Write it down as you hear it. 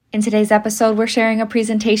In today's episode, we're sharing a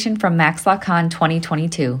presentation from MaxLawCon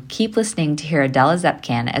 2022. Keep listening to hear Adela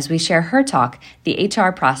Zepcan as we share her talk, The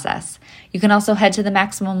HR Process. You can also head to the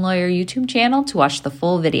Maximum Lawyer YouTube channel to watch the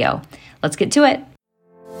full video. Let's get to it.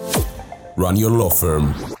 Run your law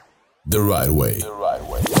firm the right way.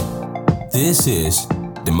 This is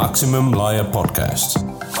the Maximum Lawyer Podcast.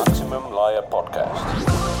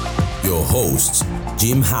 Your hosts,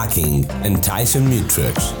 Jim Hacking and Tyson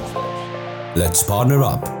Mutrux. Let's partner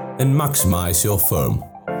up and maximize your firm.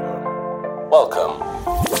 Welcome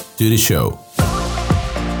to the show.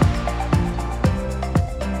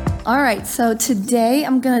 All right, so today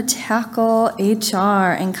I'm going to tackle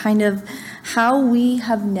HR and kind of how we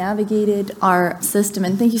have navigated our system.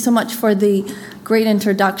 And thank you so much for the great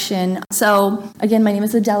introduction. So again, my name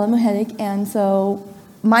is Adela Zepcan, and so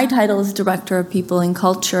my title is Director of People and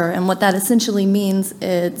Culture. And what that essentially means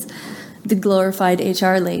is the glorified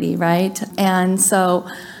HR lady, right? And so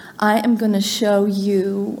I am going to show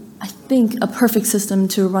you, I think, a perfect system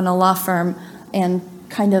to run a law firm and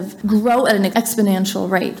kind of grow at an exponential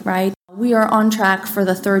rate, right? We are on track for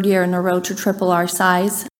the third year in a row to triple our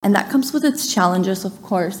size, and that comes with its challenges, of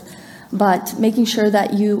course, but making sure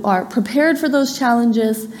that you are prepared for those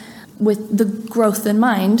challenges with the growth in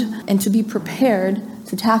mind, and to be prepared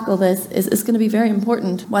to tackle this is going to be very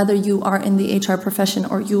important, whether you are in the HR profession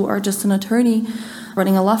or you are just an attorney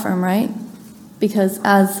running a law firm, right? Because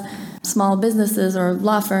as small businesses or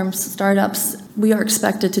law firms, startups, we are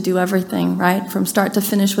expected to do everything, right? From start to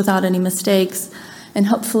finish without any mistakes. And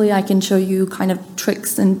hopefully I can show you kind of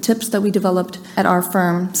tricks and tips that we developed at our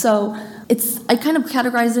firm. So I kind of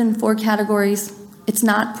categorize it in 4 categories. It's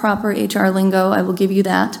not proper HR lingo, I will give you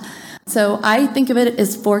that. So I think of it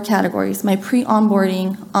as 4 categories: my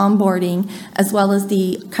pre-onboarding, onboarding, as well as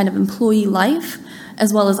the kind of employee life,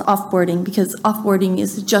 as well as offboarding, because offboarding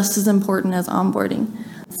is just as important as onboarding.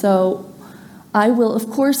 So I will, of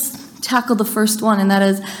course, tackle the first one, and that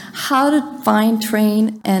is how to find,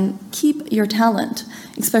 train, and keep your talent,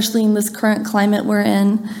 especially in this current climate we're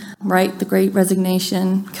in, right? The Great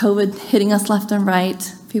Resignation, COVID hitting us left and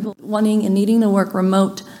right, people wanting and needing to work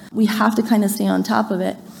remote. We have to kind of stay on top of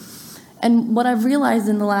it. And what I've realized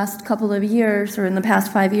in the last couple of years, or in the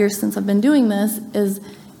past 5 years since I've been doing this, is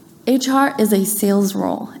HR is a sales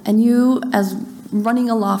role. And you, as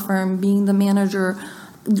running a law firm, being the manager,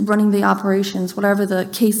 running the operations, whatever the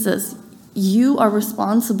case is, you are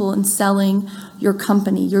responsible in selling your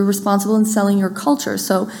company. You're responsible in selling your culture.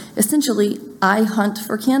 So essentially, I hunt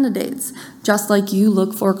for candidates, just like you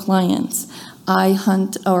look for clients. I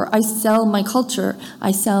sell my culture.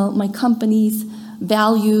 I sell my company's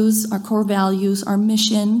values, our core values, our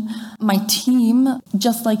mission, my team,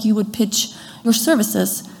 just like you would pitch your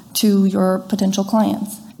services to your potential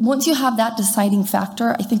clients. Once you have that deciding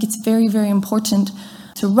factor, I think it's very, very important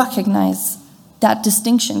to recognize that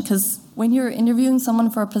distinction, because when you're interviewing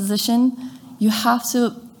someone for a position, you have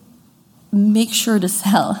to make sure to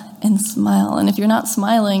sell and smile. And if you're not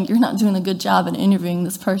smiling, you're not doing a good job in interviewing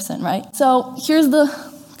this person, right? So here's the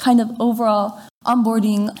kind of overall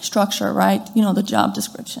onboarding structure, right? You know, the job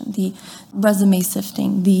description, the resume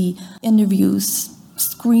sifting, the interviews,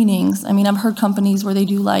 screenings. I mean, I've heard companies where they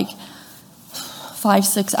do like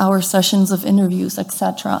 5-6 hour sessions of interviews,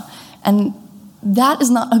 etc. And that is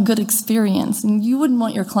not a good experience. And you wouldn't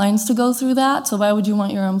want your clients to go through that. So why would you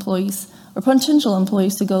want your employees or potential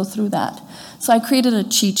employees to go through that? So I created a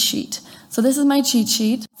cheat sheet. So this is my cheat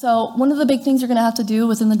sheet. So one of the big things you're going to have to do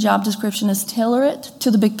within the job description is tailor it to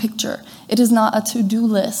the big picture. It is not a to-do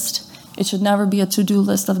list. It should never be a to-do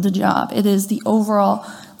list of the job. It is the overall,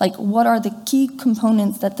 like, what are the key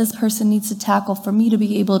components that this person needs to tackle for me to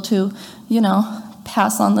be able to,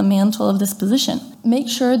 pass on the mantle of this position. Make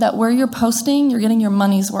sure that where you're posting, you're getting your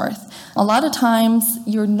money's worth. A lot of times,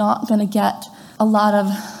 you're not going to get a lot of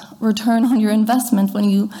return on your investment when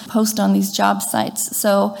you post on these job sites.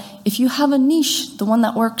 So if you have a niche, the one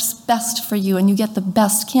that works best for you, and you get the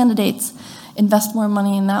best candidates, invest more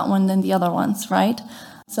money in that one than the other ones, right?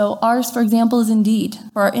 So ours, for example, is Indeed.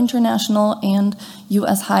 For our international and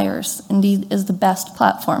U.S. hires, Indeed is the best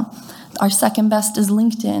platform. Our second best is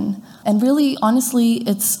LinkedIn. And really, honestly,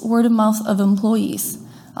 it's word of mouth of employees.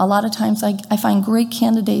 A lot of times I find great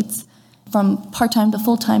candidates from part-time to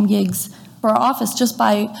full-time gigs for our office just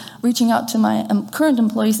by reaching out to my current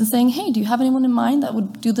employees and saying, hey, do you have anyone in mind that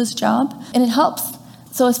would do this job? And it helps.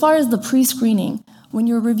 So as far as the pre-screening, when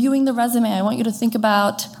you're reviewing the resume, I want you to think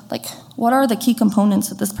about, what are the key components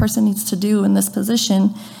that this person needs to do in this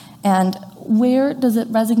position, and where does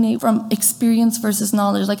it resonate from experience versus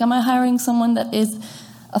knowledge? Am I hiring someone that is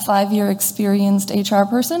a 5-year experienced HR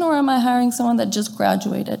person, or am I hiring someone that just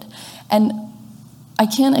graduated? And I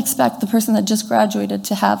can't expect the person that just graduated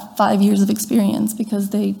to have 5 years of experience because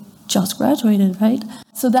they just graduated, right?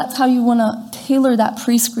 So that's how you want to tailor that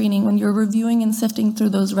pre-screening when you're reviewing and sifting through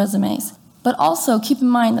those resumes. But also keep in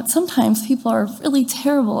mind that sometimes people are really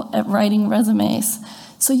terrible at writing resumes.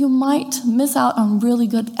 So you might miss out on really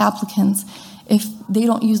good applicants if they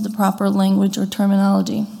don't use the proper language or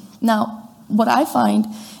terminology. Now, what I find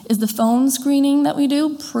is the phone screening that we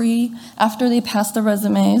do after they pass the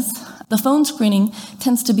resumes. The phone screening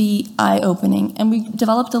tends to be eye-opening, and we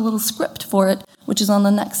developed a little script for it, which is on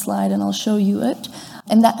the next slide, and I'll show you it.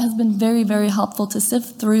 And that has been very, very helpful to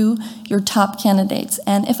sift through your top candidates.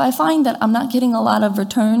 And if I find that I'm not getting a lot of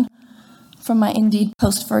return from my Indeed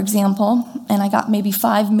post, for example, and I got maybe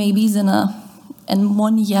 5 maybes and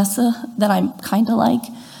 1 yes that I kind of like,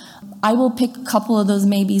 I will pick a couple of those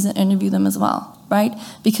maybes and interview them as well, right?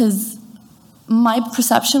 Because my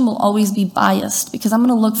perception will always be biased because I'm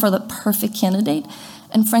going to look for the perfect candidate.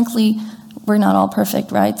 And frankly, we're not all perfect,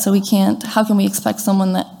 right? So how can we expect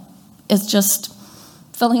someone that is just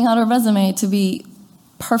filling out a resume to be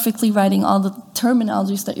perfectly writing all the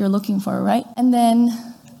terminologies that you're looking for, right? And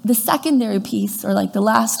then the secondary piece, or like the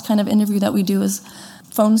last kind of interview that we do, is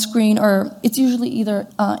phone screen, or it's usually either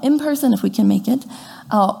in person if we can make it,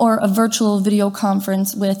 or a virtual video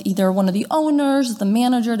conference with either one of the owners, the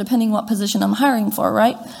manager, depending what position I'm hiring for,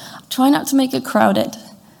 right? Try not to make it crowded.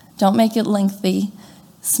 Don't make it lengthy.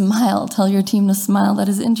 Smile. Tell your team to smile that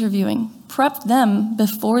is interviewing. Prep them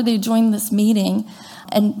before they join this meeting,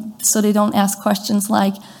 and so they don't ask questions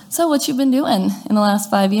like, so what you been doing in the last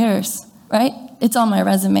 5 years, right? It's on my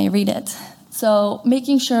resume, read it. So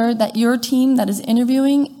making sure that your team that is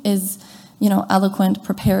interviewing is, eloquent,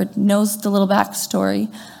 prepared, knows the little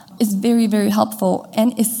backstory, is very, very helpful,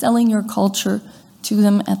 and is selling your culture to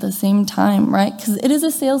them at the same time, right? Because it is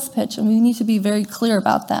a sales pitch, and we need to be very clear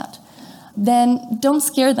about that. Then don't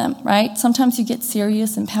scare them, right? Sometimes you get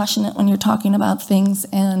serious and passionate when you're talking about things,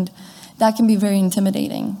 and that can be very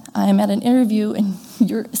intimidating. I'm at an interview, and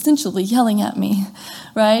you're essentially yelling at me,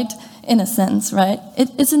 right? In a sense, right?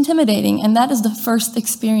 It's intimidating, and that is the first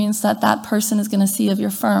experience that person is going to see of your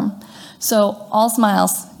firm. So all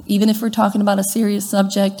smiles, even if we're talking about a serious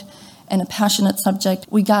subject and a passionate subject,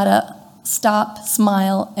 we gotta stop,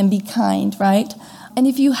 smile, and be kind, right? And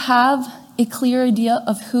if you have a clear idea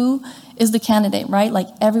of who is the candidate, right? Like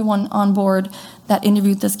everyone on board that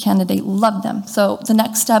interviewed this candidate loved them. So the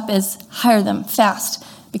next step is hire them fast,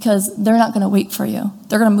 because they're not gonna wait for you.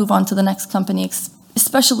 They're gonna move on to the next company,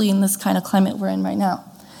 especially in this kind of climate we're in right now.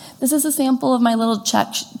 This is a sample of my little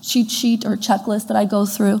cheat sheet or checklist that I go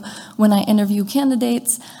through when I interview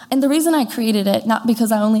candidates. And the reason I created it, not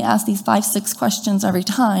because I only ask these 5-6 questions every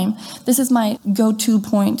time, this is my go-to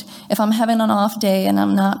point. If I'm having an off day and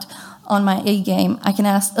I'm not on my A game, I can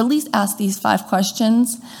at least ask these 5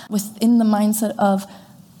 questions within the mindset of,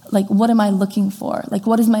 like, what am I looking for? Like,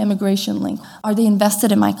 what is my immigration link? Are they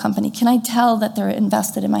invested in my company? Can I tell that they're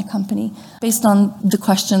invested in my company based on the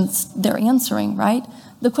questions they're answering, right?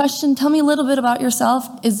 The question, tell me a little bit about yourself,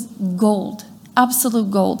 is gold,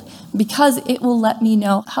 absolute gold, because it will let me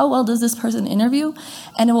know how well does this person interview,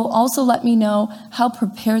 and it will also let me know how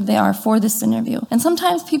prepared they are for this interview. And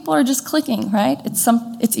sometimes people are just clicking, right?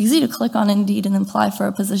 It's easy to click on Indeed and apply for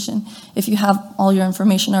a position if you have all your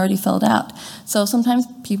information already filled out. So sometimes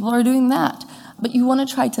people are doing that, but you want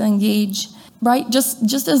to try to engage, right?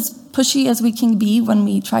 Just as pushy as we can be when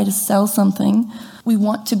we try to sell something, we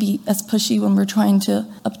want to be as pushy when we're trying to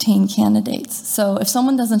obtain candidates. So if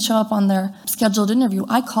someone doesn't show up on their scheduled interview,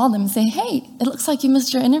 I call them and say, hey, it looks like you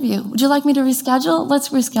missed your interview. Would you like me to reschedule? Let's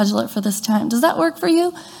reschedule it for this time. Does that work for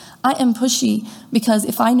you? I am pushy because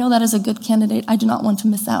if I know that is a good candidate, I do not want to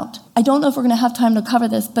miss out. I don't know if we're going to have time to cover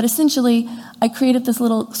this, but essentially I created this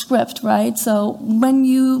little script, right? So when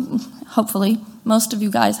you, hopefully, most of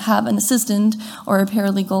you guys have an assistant or a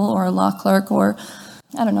paralegal or a law clerk or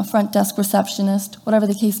front desk receptionist, whatever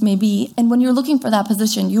the case may be. And when you're looking for that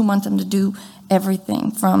position, you want them to do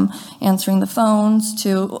everything from answering the phones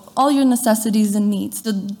to all your necessities and needs.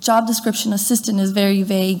 The job description assistant is very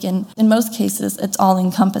vague, and in most cases, it's all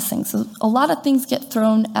encompassing. So a lot of things get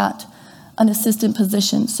thrown at an assistant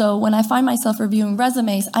position. So when I find myself reviewing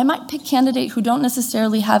resumes, I might pick candidates who don't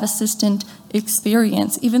necessarily have assistant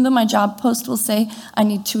experience, even though my job post will say I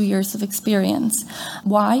need 2 years of experience.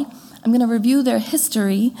 Why? I'm going to review their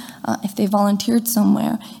history, if they volunteered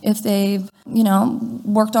somewhere, if they've,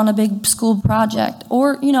 worked on a big school project,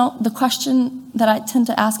 or, the question that I tend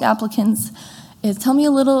to ask applicants is, tell me a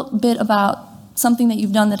little bit about something that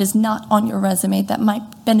you've done that is not on your resume that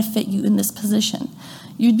might benefit you in this position.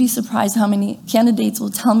 You'd be surprised how many candidates will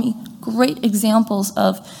tell me great examples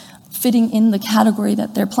of fitting in the category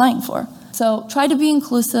that they're applying for. So try to be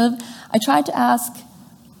inclusive. I tried to ask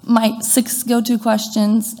my 6 go-to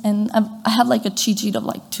questions, and I have like a cheat sheet of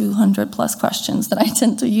like 200 plus questions that I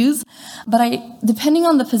tend to use. But depending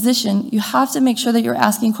on the position, you have to make sure that you're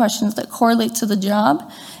asking questions that correlate to the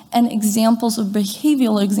job and examples of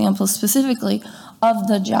behavioral examples specifically of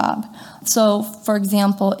the job. So, for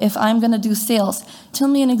example, if I'm going to do sales, tell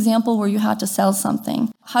me an example where you had to sell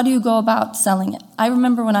something. How do you go about selling it? I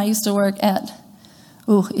remember when I used to work at,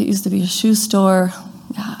 it used to be a shoe store.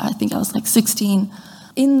 I think I was like 16.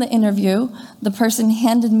 In the interview, the person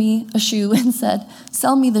handed me a shoe and said,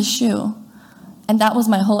 "Sell me the shoe." And that was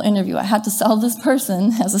my whole interview. I had to sell this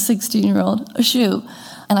person, as a 16-year-old, a shoe.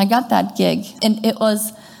 And I got that gig. And it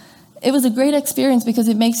was a great experience because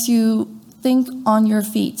it makes you think on your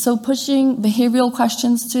feet. So pushing behavioral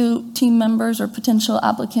questions to team members or potential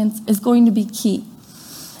applicants is going to be key.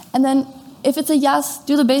 And then if it's a yes,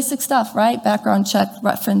 do the basic stuff, right? Background check,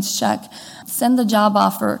 reference check, send the job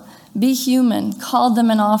offer. Be human. Call them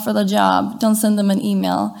and offer the job. Don't send them an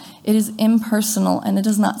email. It is impersonal, and it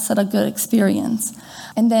does not set a good experience.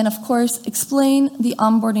 And then, of course, explain the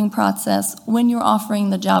onboarding process when you're offering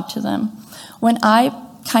the job to them. When I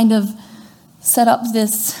kind of set up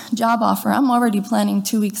this job offer, I'm already planning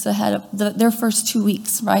 2 weeks ahead of their first 2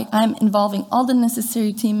 weeks, right? I'm involving all the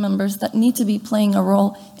necessary team members that need to be playing a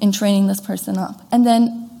role in training this person up. And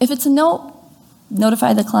then, if it's a no,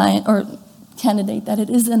 notify the client or candidate that it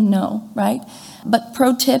is a no, right? But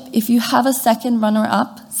pro tip, if you have a second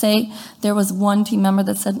runner-up, say there was one team member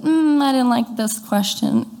that said, I didn't like this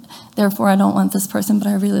question, therefore I don't want this person, but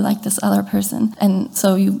I really like this other person. And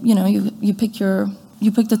so you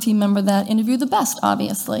pick the team member that interviewed the best,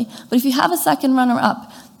 obviously. But if you have a second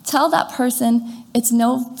runner-up, tell that person it's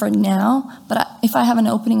no for now, but if I have an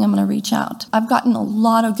opening, I'm going to reach out. I've gotten a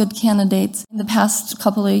lot of good candidates in the past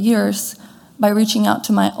couple of years by reaching out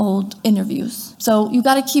to my old interviews. So you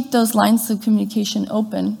got to keep those lines of communication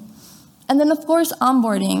open. And then, of course,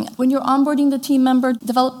 onboarding. When you're onboarding the team member,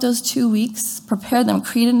 develop those 2 weeks, prepare them,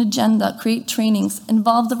 create an agenda, create trainings,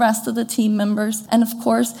 involve the rest of the team members, and, of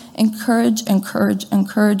course, encourage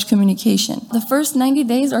communication. The first 90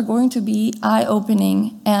 days are going to be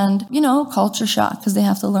eye-opening and, culture shock, because they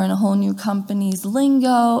have to learn a whole new company's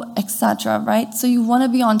lingo, etc., right? So you want to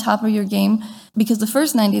be on top of your game, because the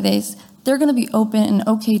first 90 days, they're going to be open and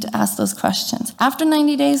okay to ask those questions. After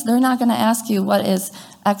 90 days, they're not going to ask you what is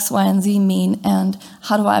X, Y, and Z mean and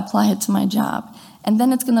how do I apply it to my job. And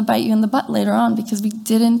then it's going to bite you in the butt later on because we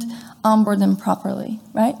didn't onboard them properly,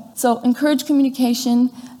 right? So encourage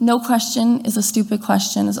communication. No question is a stupid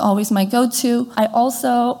question is always my go-to. I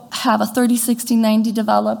also have a 30, 60, 90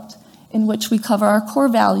 developed in which we cover our core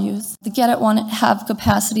values. The get it, want it, have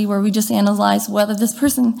capacity, where we just analyze whether this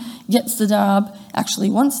person gets the job, actually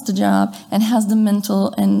wants the job, and has the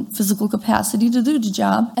mental and physical capacity to do the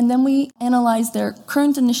job. And then we analyze their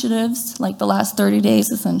current initiatives, like the last 30 days,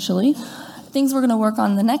 essentially, things we're going to work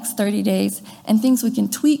on the next 30 days, and things we can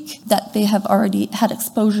tweak that they have already had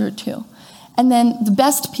exposure to. And then the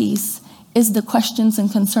best piece is the questions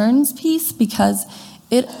and concerns piece, because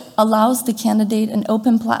it allows the candidate an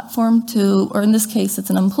open platform to, or in this case, it's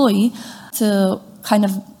an employee, to kind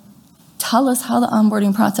of tell us how the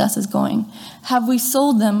onboarding process is going. Have we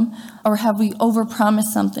sold them, or have we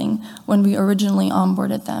overpromised something when we originally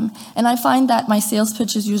onboarded them? And I find that my sales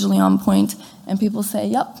pitch is usually on point, and people say,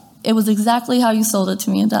 yep, it was exactly how you sold it to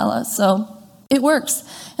me, Adela. So it works.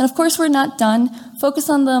 And of course, we're not done. Focus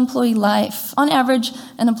on the employee life. On average,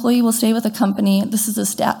 an employee will stay with a company. This is a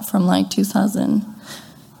stat from like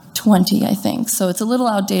 2020, I think. So it's a little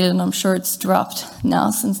outdated, and I'm sure it's dropped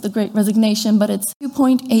now since the Great Resignation, but it's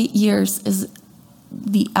 2.8 years is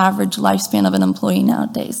the average lifespan of an employee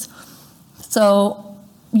nowadays. So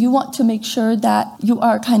you want to make sure that you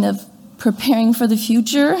are kind of preparing for the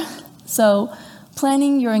future. So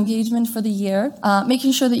planning your engagement for the year,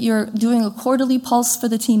 making sure that you're doing a quarterly pulse for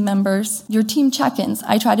the team members, your team check-ins.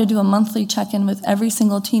 I try to do a monthly check-in with every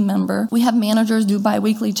single team member. We have managers do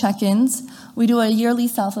bi-weekly check-ins. We do a yearly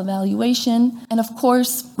self-evaluation. And of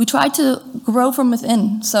course, we try to grow from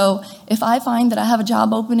within. So if I find that I have a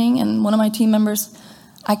job opening and one of my team members,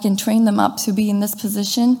 I can train them up to be in this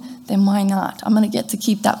position, then why not? I'm going to get to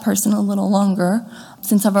keep that person a little longer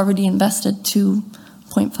since I've already invested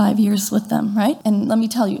 2.5 years with them, right? And let me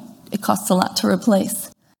tell you, it costs a lot to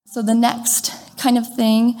replace. So the next kind of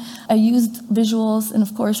thing, I used visuals, and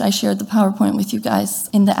of course I shared the PowerPoint with you guys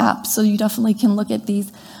in the app, so you definitely can look at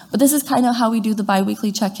these. But this is kind of how we do the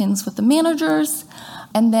bi-weekly check-ins with the managers.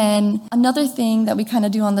 And then another thing that we kind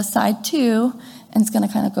of do on the side too, and it's going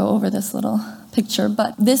to kind of go over this little picture,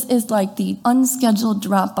 but this is like the unscheduled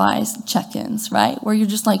drop-bys, check-ins, right? Where you're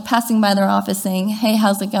just like passing by their office saying, hey,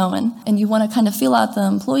 how's it going? And you want to kind of feel out the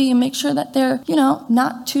employee and make sure that they're,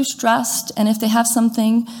 not too stressed. And if they have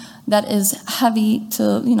something that is heavy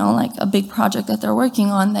to, like a big project that they're working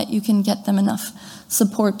on, that you can get them enough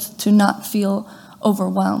support to not feel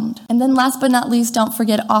overwhelmed. And then last but not least, don't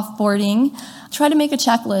forget offboarding. Try to make a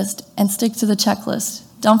checklist and stick to the checklist.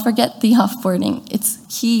 Don't forget the offboarding. It's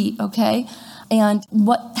key, okay? And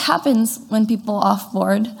what happens when people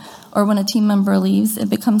offboard or when a team member leaves, it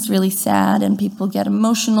becomes really sad and people get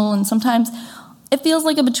emotional, and sometimes it feels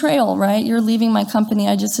like a betrayal, right? You're leaving my company.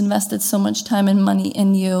 I just invested so much time and money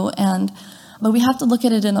in you. But we have to look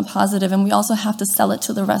at it in a positive, and we also have to sell it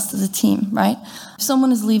to the rest of the team, right? If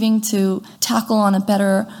someone is leaving to tackle on a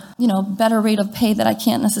better rate of pay that I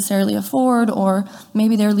can't necessarily afford, or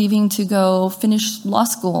maybe they're leaving to go finish law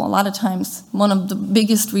school. A lot of times, one of the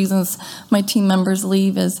biggest reasons my team members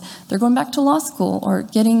leave is they're going back to law school or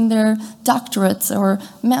getting their doctorates or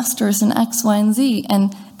masters in X, Y, and Z.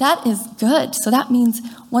 And that is good. So that means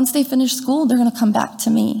once they finish school, they're going to come back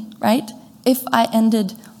to me, right? If I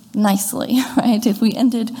ended nicely, right? If we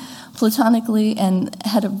ended platonically and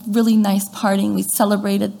had a really nice parting, we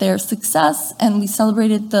celebrated their success and we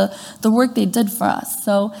celebrated the work they did for us.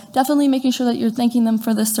 So definitely making sure that you're thanking them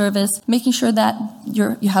for the service, making sure that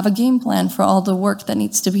you have a game plan for all the work that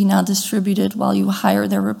needs to be now distributed while you hire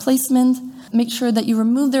their replacement. Make sure that you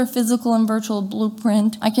remove their physical and virtual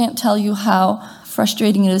blueprint. I can't tell you how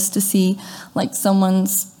frustrating it is to see like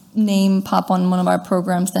someone's name pop on one of our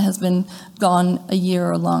programs that has been gone a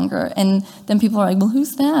year or longer. And then people are like, well,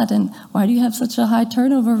 who's that? And why do you have such a high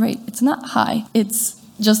turnover rate? It's not high. It's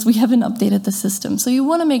just we haven't updated the system. So you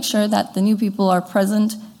want to make sure that the new people are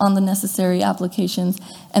present on the necessary applications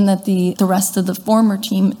and that the rest of the former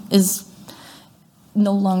team is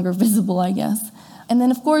no longer visible, I guess. And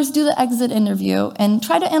then, of course, do the exit interview and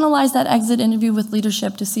try to analyze that exit interview with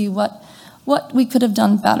leadership to see what we could have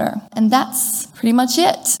done better. And that's pretty much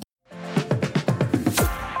it.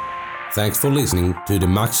 Thanks for listening to the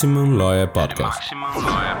Maximum Lawyer Podcast.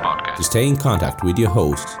 To stay in contact with your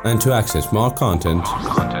host and to access more content,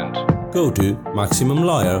 go to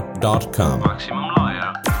MaximumLawyer.com.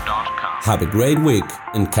 Have a great week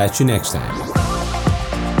and catch you next time.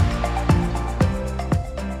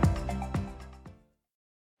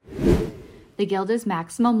 The Guild is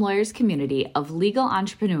Maximum Lawyers' community of legal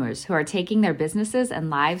entrepreneurs who are taking their businesses and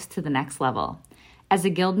lives to the next level. As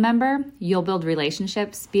a Guild member, you'll build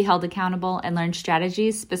relationships, be held accountable, and learn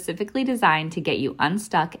strategies specifically designed to get you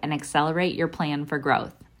unstuck and accelerate your plan for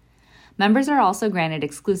growth. Members are also granted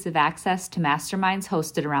exclusive access to masterminds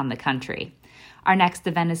hosted around the country. Our next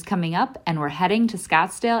event is coming up, and we're heading to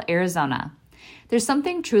Scottsdale, Arizona. There's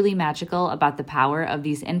something truly magical about the power of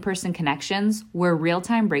these in-person connections where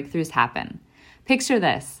real-time breakthroughs happen. Picture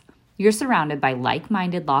this. You're surrounded by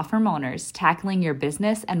like-minded law firm owners tackling your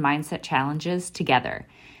business and mindset challenges together.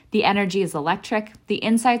 The energy is electric, the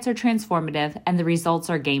insights are transformative, and the results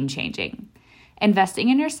are game-changing. Investing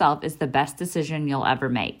in yourself is the best decision you'll ever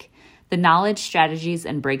make. The knowledge, strategies,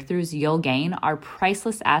 and breakthroughs you'll gain are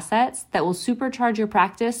priceless assets that will supercharge your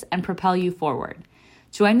practice and propel you forward.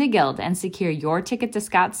 Join the Guild and secure your ticket to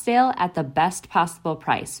Scottsdale at the best possible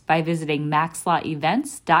price by visiting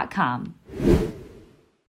maxlawevents.com.